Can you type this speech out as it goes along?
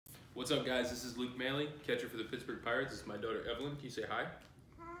What's up, guys? This is Luke Maile, catcher for the Pittsburgh Pirates. This is my daughter Evelyn. Can you say hi?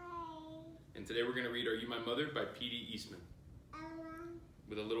 Hi. And today we're going to read Are You My Mother by P.D. Eastman.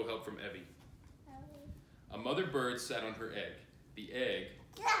 With a little help from Evie. A mother bird sat on her egg. The egg.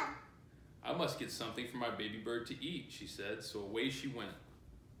 I must get something for my baby bird to eat, she said, so away she went.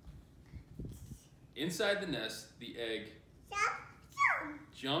 Inside the nest, the egg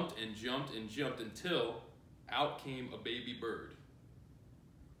jumped and jumped and jumped until out came a baby bird.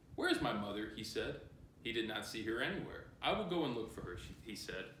 Where's my mother? He said. He did not see her anywhere. I will go and look for her, he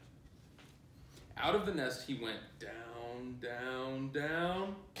said. Out of the nest he went, down, down,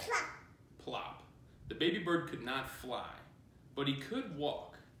 down, plop. The baby bird could not fly, but he could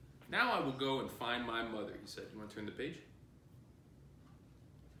walk. Now I will go and find my mother, he said. You want to turn the page?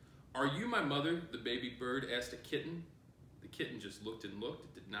 Are you my mother? The baby bird asked a kitten. The kitten just looked and looked.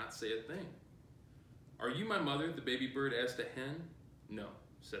 It did not say a thing. Are you my mother? The baby bird asked a hen. No,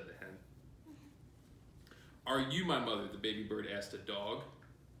 said the hen. Are you my mother? The baby bird asked a dog.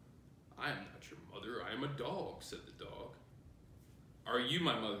 I am not your mother. I am a dog, said the dog. Are you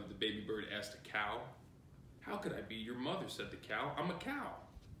my mother? The baby bird asked a cow. How could I be your mother? Said the cow. I'm a cow.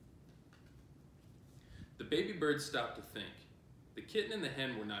 The baby bird stopped to think. The kitten and the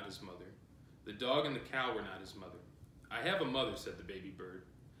hen were not his mother. The dog and the cow were not his mother. I have a mother, said the baby bird.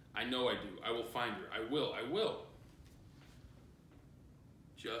 I know I do. I will find her. I will. I will.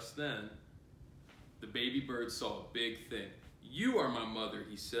 Just then, the baby bird saw a big thing. You are my mother,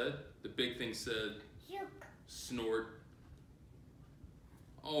 he said. The big thing said, snort.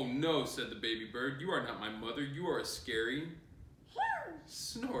 Oh no, said the baby bird. You are not my mother. You are a scary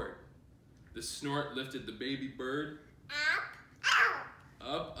snort. The snort lifted the baby bird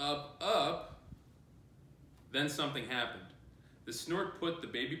up, up, up. Then something happened. The snort put the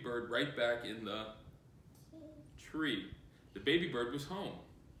baby bird right back in the tree. The baby bird was home.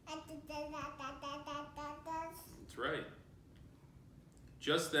 That's right.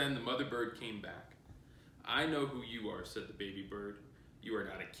 Just then the mother bird came back. I know who you are, said the baby bird. You are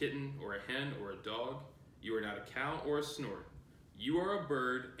not a kitten or a hen or a dog. You are not a cow or a snort. You are a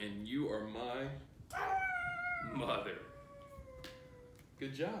bird and you are my mother.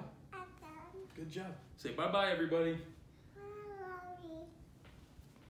 Good job. Good job. Say bye-bye, everybody.